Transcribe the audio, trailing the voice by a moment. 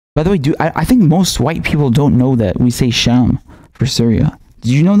By the way, I think most white people don't know that we say Sham for Syria.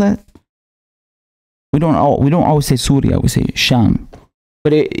 Did you know that? We don't always say Syria, we say Sham.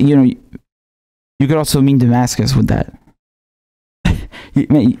 But you could also mean Damascus with that.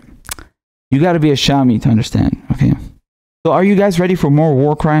 You got to be a Shami to understand, okay? So are you guys ready for more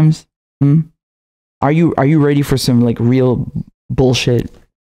war crimes? Are you ready for some like real bullshit?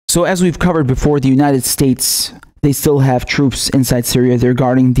 So as we've covered before, the United States, they still have troops inside Syria. They're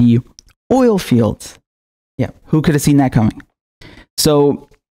guarding the oil fields. Yeah, who could have seen that coming? So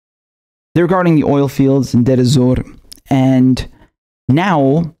they're guarding the oil fields in Dore, and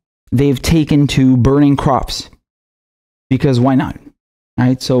now they've taken to burning crops because why not? All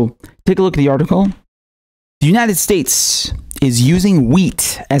right, so take a look at the article. The United States is using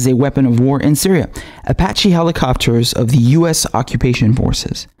wheat as a weapon of war in Syria. Apache helicopters of the U.S. occupation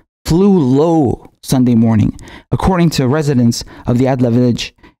forces flew low Sunday morning, according to residents of the Adla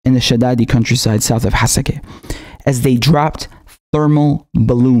village in the Shadadi countryside south of Hasakeh, as they dropped thermal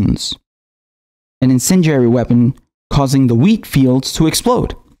balloons, an incendiary weapon causing the wheat fields to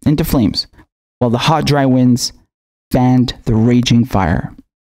explode into flames, while the hot, dry winds fanned the raging fire.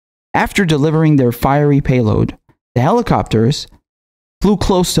 After delivering their fiery payload, the helicopters flew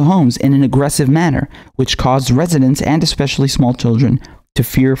close to homes in an aggressive manner, which caused residents and especially small children to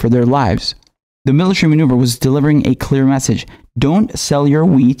fear for their lives. The military maneuver was delivering a clear message. Don't sell your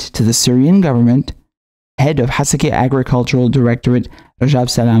wheat to the Syrian government, head of Hasakeh Agricultural Directorate Rajab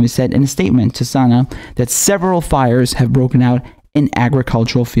Salami said in a statement to Sana that several fires have broken out in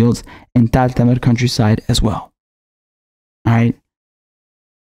agricultural fields in Tal Tamar countryside as well. All right.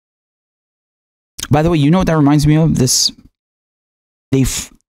 By the way, you know what that reminds me of? The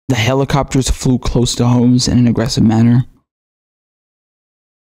helicopters flew close to homes in an aggressive manner.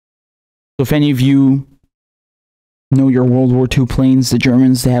 So if any of you know your World War II planes, the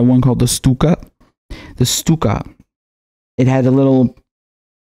Germans, they had one called the Stuka. The Stuka, it had a little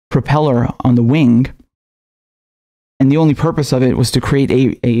propeller on the wing, and the only purpose of it was to create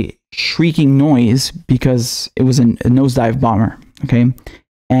a shrieking noise because it was a nosedive bomber, okay?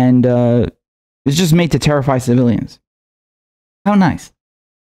 And it's just made to terrify civilians. How nice.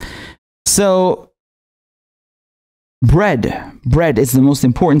 So, bread is the most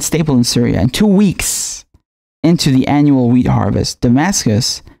important staple in Syria, and 2 weeks into the annual wheat harvest,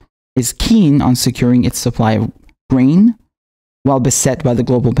 Damascus is keen on securing its supply of grain while beset by the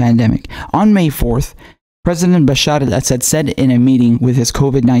global pandemic. On May 4th, President Bashar al-Assad said in a meeting with his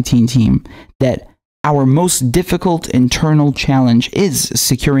COVID-19 team that our most difficult internal challenge is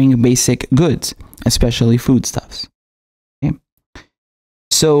securing basic goods, especially foodstuffs. Okay.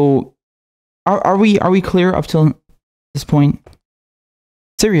 So, are we clear up till this point?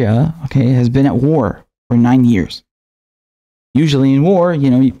 Syria, okay, has been at war for 9 years. Usually in war, you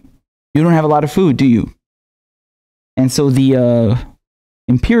don't have a lot of food, do you? And so the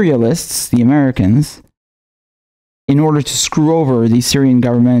imperialists, the Americans, in order to screw over the Syrian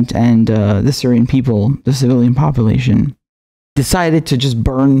government and the Syrian people, the civilian population, decided to just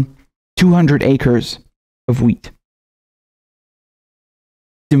burn 200 acres of wheat.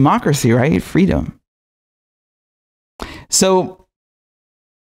 Democracy, right? Freedom. So,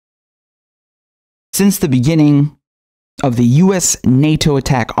 since the beginning of the US NATO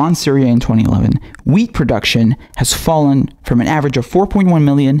attack on Syria in 2011, wheat production has fallen from an average of 4.1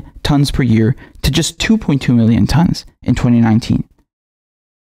 million tons per year to just 2.2 million tons in 2019.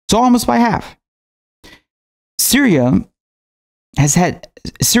 So almost by half. Syria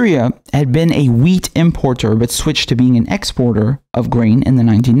had been a wheat importer but switched to being an exporter of grain in the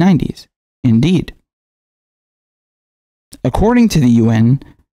 1990s. Indeed. According to the UN,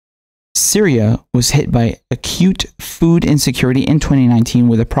 Syria was hit by acute food insecurity in 2019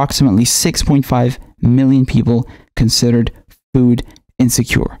 with approximately 6.5 million people considered food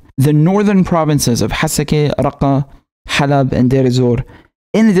insecure. The northern provinces of Hasakeh, Raqqa, Halab, and Deir ez-Zor,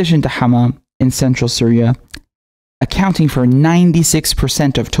 in addition to Hama in central Syria, accounting for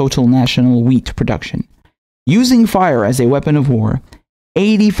 96% of total national wheat production. Using fire as a weapon of war,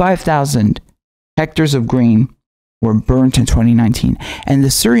 85,000 hectares of grain were burnt in 2019, and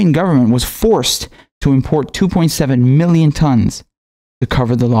the Syrian government was forced to import 2.7 million tons to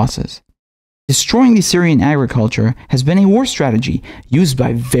cover the losses. Destroying the Syrian agriculture has been a war strategy used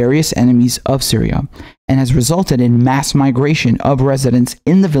by various enemies of Syria and has resulted in mass migration of residents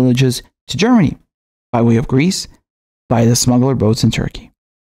in the villages to Germany, by way of Greece, by the smuggler boats in Turkey.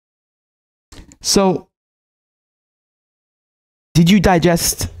 So, did you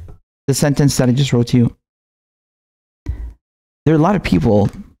digest the sentence that I just wrote to you? There are a lot of people,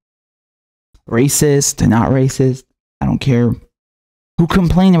 racist and not racist, I don't care who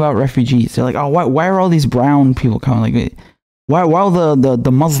complain about refugees. They're like, oh, why are all these brown people coming? Like, why all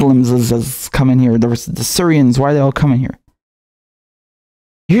the Muslims is coming here? The Syrians, why are they all coming here?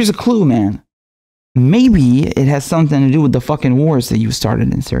 Here's a clue, man. Maybe it has something to do with the fucking wars that you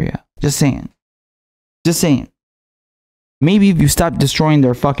started in Syria. Just saying. Just saying. Maybe if you stop destroying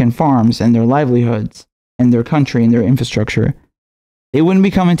their fucking farms and their livelihoods and their country and their infrastructure, they wouldn't be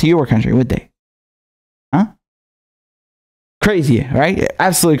coming to your country, would they? Huh? Crazy, right?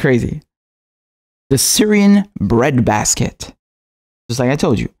 Absolutely crazy. The Syrian breadbasket. Just like I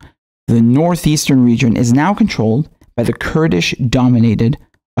told you, the northeastern region is now controlled by the Kurdish-dominated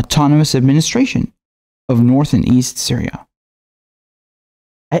autonomous administration of North and East Syria.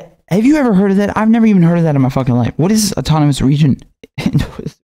 Have you ever heard of that? I've never even heard of that in my fucking life. What is this autonomous region?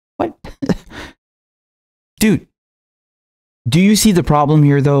 What? Dude, do you see the problem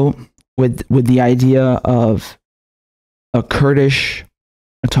here, though, with the idea of a Kurdish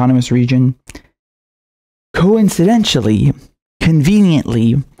autonomous region? Coincidentally,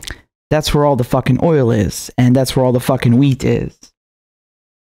 conveniently, that's where all the fucking oil is, and that's where all the fucking wheat is.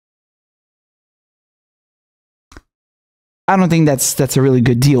 I don't think that's a really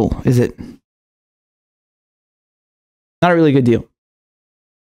good deal, is it? Not a really good deal.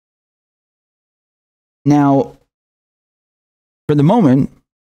 Now, for the moment,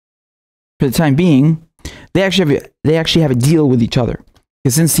 for the time being, they actually have a deal with each other.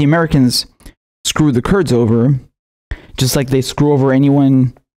 Because since the Americans screw the Kurds over, just like they screw over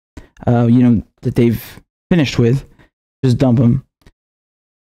anyone, that they've finished with, just dump them.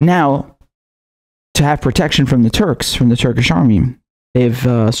 Now, to have protection from the Turks, from the Turkish army, they've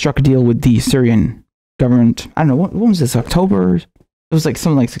struck a deal with the Syrian government. I don't know, when was this, October? It was like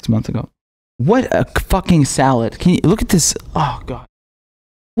something like 6 months ago. What a fucking salad. Can you look at this? Oh, God.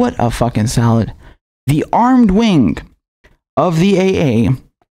 What a fucking salad. The armed wing of the AA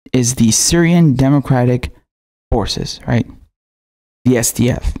is the Syrian Democratic Forces, right? The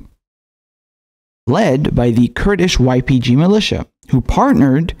SDF. Led by the Kurdish YPG militia, who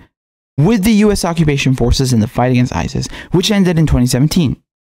partnered with the US occupation forces in the fight against ISIS, which ended in 2017,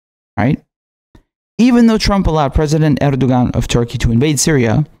 right? Even though Trump allowed President Erdogan of Turkey to invade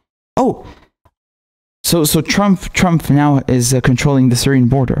Syria, so Trump now is controlling the Syrian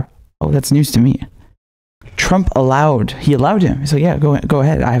border. Oh, that's news to me. Trump allowed him. He's like, yeah, go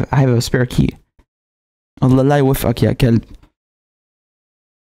ahead. I have a spare key. Allah la yawfaq ya kalb.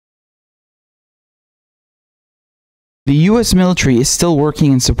 The US military is still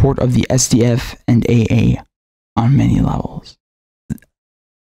working in support of the SDF and AA on many levels.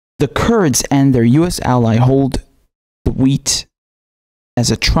 The Kurds and their US ally hold the wheat as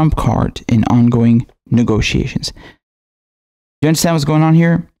a trump card in ongoing negotiations. Do you understand what's going on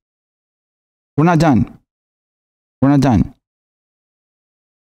here? We're not done. We're not done.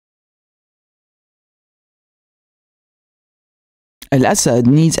 Al-Assad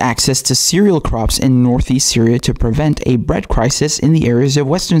needs access to cereal crops in northeast Syria to prevent a bread crisis in the areas of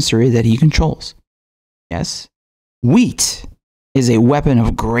western Syria that he controls. Yes, wheat is a weapon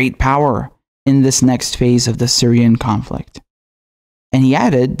of great power in this next phase of the Syrian conflict. And he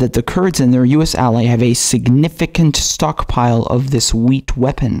added that the Kurds and their US ally have a significant stockpile of this wheat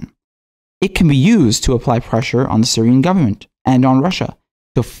weapon. It can be used to apply pressure on the Syrian government and on Russia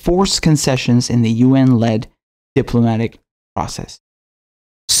to force concessions in the UN-led diplomatic process.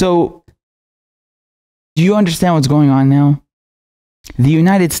 So, do you understand what's going on now? The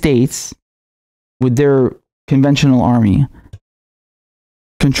United States, with their conventional army,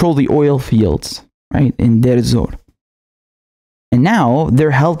 control the oil fields, right, in Grayzone. And now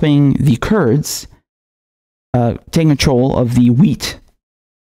they're helping the Kurds take control of the wheat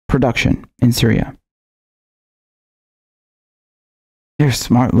production in Syria. They're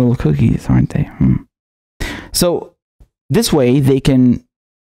smart little cookies, aren't they? So this way they can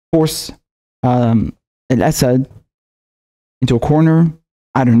force Al-Assad into a corner.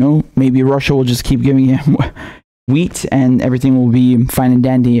 I don't know. Maybe Russia will just keep giving him wheat and everything will be fine and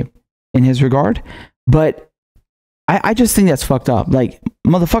dandy in his regard. But I just think that's fucked up. Like,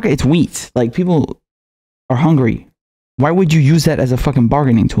 motherfucker, it's wheat. Like, people are hungry. Why would you use that as a fucking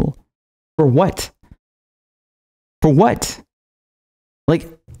bargaining tool? For what? For what? Like,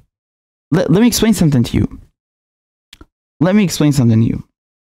 let me explain something to you. Let me explain something to you.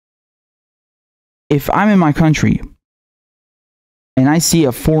 If I'm in my country and I see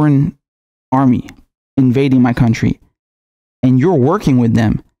a foreign army invading my country and you're working with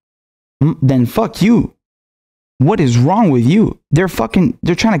them, then fuck you. What is wrong with you? They're trying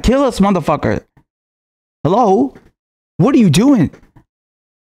to kill us, motherfucker. Hello? What are you doing?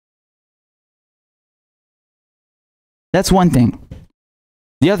 That's one thing.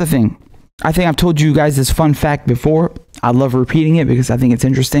 The other thing, I think I've told you guys this fun fact before. I love repeating it because I think it's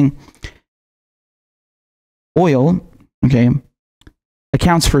interesting. Oil, okay,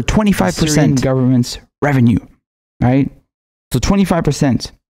 accounts for 25% government's revenue, right? So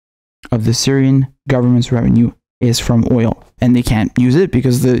 25% of the Syrian government's revenue is from oil, and they can't use it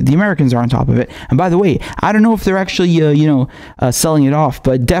because the Americans are on top of it. And by the way, I don't know if they're actually selling it off,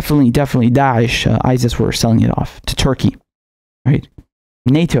 but definitely Daesh, ISIS were selling it off to Turkey, right?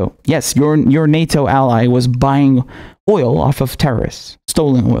 NATO, yes, your NATO ally was buying oil off of terrorists,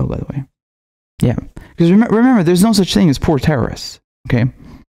 stolen oil, by the way. Yeah, because remember, there's no such thing as poor terrorists. Okay,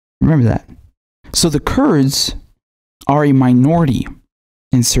 remember that. So the Kurds are a minority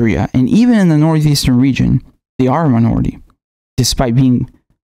in Syria, and even in the northeastern region, they are a minority, despite being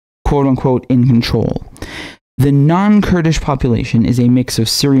quote-unquote in control. The non-Kurdish population is a mix of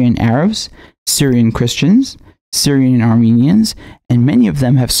Syrian Arabs, Syrian Christians, Syrian Armenians, and many of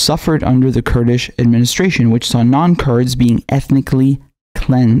them have suffered under the Kurdish administration, which saw non-Kurds being ethnically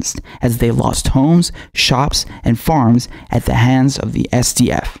cleansed as they lost homes, shops, and farms at the hands of the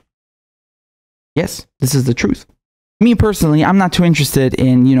SDF. Yes, this is the truth. Me personally, I'm not too interested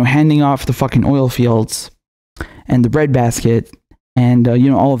in, handing off the fucking oil fields and the breadbasket and,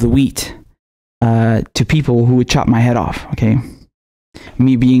 all of the wheat to people who would chop my head off, okay?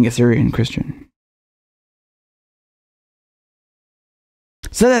 Me being a Syrian Christian.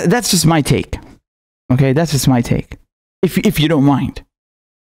 So that's just my take, okay? That's just my take, if you don't mind.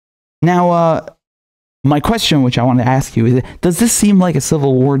 Now, my question, which I want to ask you, is: does this seem like a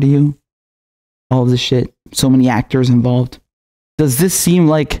civil war to you? All of this shit, so many actors involved. Does this seem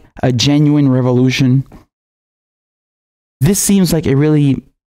like a genuine revolution? This seems like a really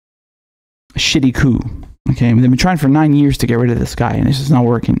shitty coup. Okay, they've been trying for 9 years to get rid of this guy, and it's just not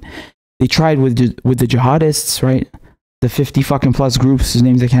working. They tried with the jihadists, right? The 50 fucking plus groups, whose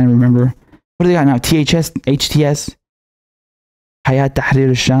names I can't remember. What do they got now? HTS, Hayat Tahrir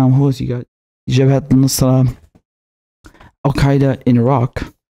al-Sham. Who else you got? Jabhat al-Nusra, Al-Qaeda in Iraq.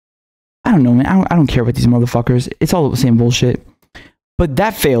 I don't know, man. I don't care about these motherfuckers. It's all the same bullshit. But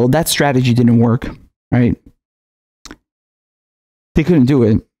that failed. That strategy didn't work, right? They couldn't do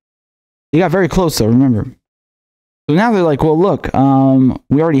it. They got very close, though, remember. So now they're like, well, look,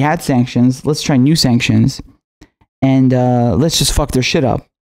 we already had sanctions. Let's try new sanctions. And let's just fuck their shit up.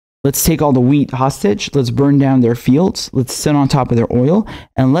 Let's take all the wheat hostage. Let's burn down their fields. Let's sit on top of their oil.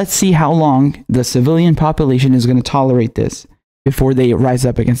 And let's see how long the civilian population is going to tolerate this before they rise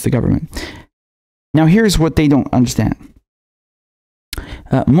up against the government. Now, here's what they don't understand.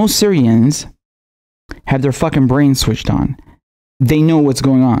 Most Syrians have their fucking brains switched on. They know what's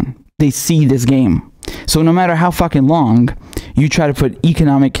going on. They see this game. So no matter how fucking long you try to put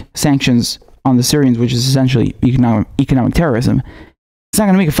economic sanctions on the Syrians, which is essentially economic terrorism, it's not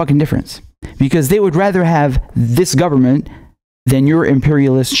going to make a fucking difference. Because they would rather have this government than your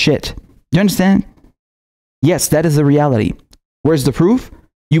imperialist shit. You understand? Yes, that is the reality. Where's the proof?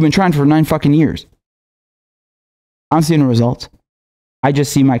 You've been trying for 9 fucking years. I'm seeing the results. I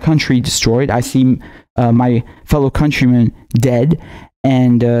just see my country destroyed. I see my fellow countrymen dead.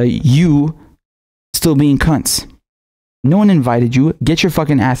 And you still being cunts. No one invited you. Get your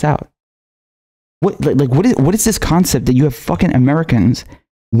fucking ass out. What is this concept that you have fucking Americans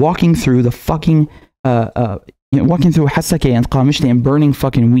walking through the fucking walking through Hasake and Qamishli and burning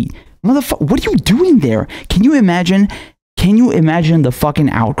fucking wheat? Motherfucker, what are you doing there? Can you imagine the fucking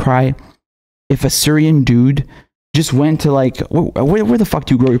outcry if a Syrian dude just went to like where the fuck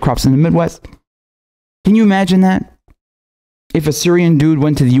do you grow your crops, in the Midwest? Can you imagine that? If a Syrian dude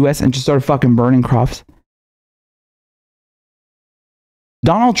went to the US and just started fucking burning crops?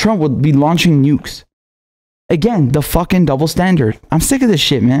 Donald Trump would be launching nukes. Again, the fucking double standard. I'm sick of this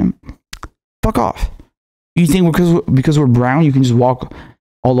shit, man. Fuck off. You think because we're brown, you can just walk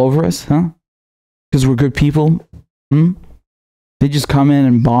all over us, huh? Because we're good people? They just come in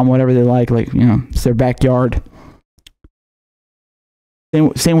and bomb whatever they like, it's their backyard.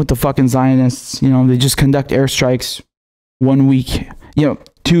 Same with the fucking Zionists. They just conduct airstrikes 1 week.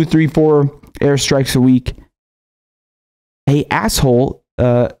 2, 3, 4 airstrikes a week. Hey, asshole.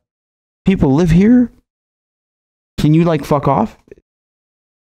 People live here? Can you fuck off?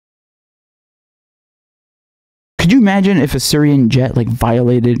 Could you imagine if a Syrian jet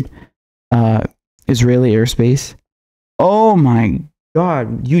violated Israeli airspace? Oh my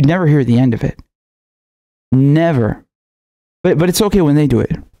God, you'd never hear the end of it. Never. But it's okay when they do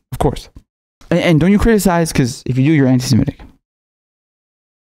it, of course. And don't you criticize, because if you do, you're anti-Semitic.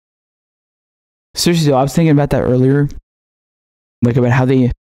 Seriously, I was thinking about that earlier. About how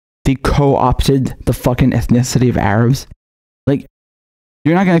they co-opted the fucking ethnicity of Arabs.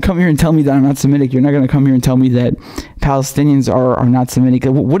 You're not going to come here and tell me that I'm not Semitic. You're not going to come here and tell me that Palestinians are not Semitic.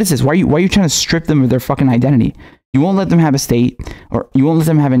 What is this? Why are you trying to strip them of their fucking identity? You won't let them have a state, or you won't let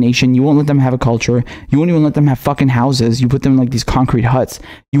them have a nation. You won't let them have a culture. You won't even let them have fucking houses. You put them in like these concrete huts.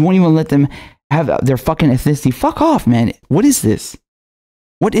 You won't even let them have their fucking ethnicity. Fuck off, man. What is this?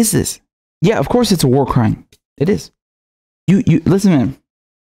 What is this? Yeah, of course it's a war crime. It is. You listen, man.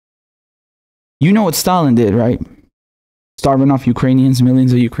 You know what Stalin did, right? Starving off Ukrainians,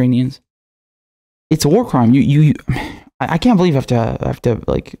 millions of Ukrainians. It's a war crime. I can't believe I have to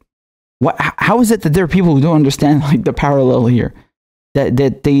like. What? How is it that there are people who don't understand like the parallel here? That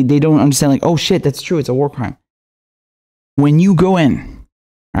they don't understand like, oh shit, that's true. It's a war crime. When you go in,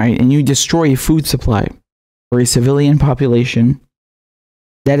 right, and you destroy a food supply for a civilian population,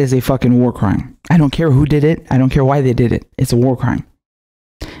 that is a fucking war crime. I don't care who did it. I don't care why they did it. It's a war crime.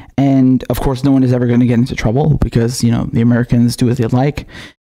 And of course, no one is ever going to get into trouble because, you know, the Americans do as they like.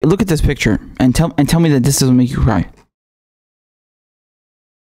 Look at this picture and tell me that this doesn't make you cry.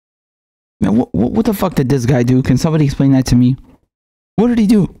 Man, what the fuck did this guy do? Can somebody explain that to me? What did he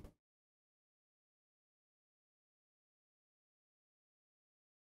do?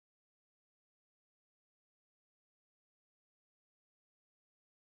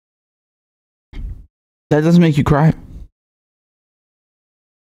 That doesn't make you cry.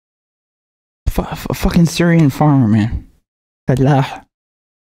 A fucking Syrian farmer, man. Allah.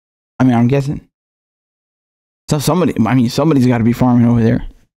 I mean, I'm guessing. So somebody's got to be farming over there.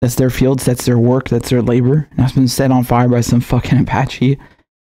 That's their fields, that's their work, that's their labor. And that's been set on fire by some fucking Apache.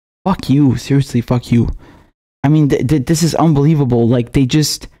 Fuck you. Seriously, fuck you. I mean, this is unbelievable. Like, they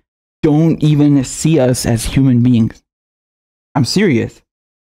just don't even see us as human beings. I'm serious.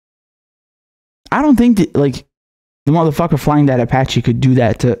 I don't think that, like, the motherfucker flying that Apache could do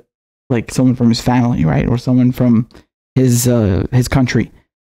that to, like, someone from his family, right? Or someone from his country.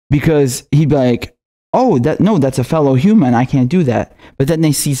 Because he'd be like, oh, that's a fellow human. I can't do that. But then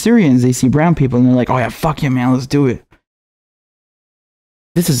they see Syrians, they see brown people, and they're like, oh yeah, fuck yeah, man, let's do it.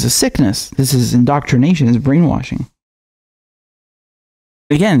 This is a sickness. This is indoctrination. It's brainwashing.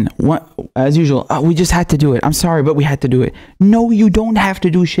 Again, as usual, we just had to do it. I'm sorry, but we had to do it. No, you don't have to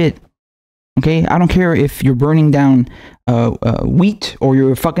do shit. Okay? I don't care if you're burning down wheat or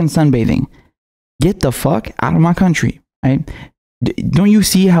you're fucking sunbathing. Get the fuck out of my country, right? Don't you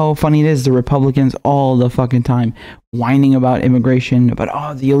see how funny it is? The Republicans all the fucking time whining about immigration, about,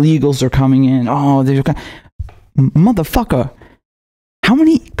 oh, the illegals are coming in. Oh, they're motherfucker. How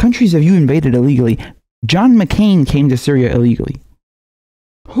many countries have you invaded illegally? John McCain came to Syria illegally.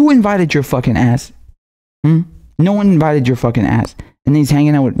 Who invited your fucking ass? No one invited your fucking ass. And then he's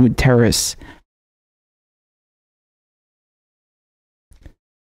hanging out with terrorists.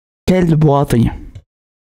 Quel boating.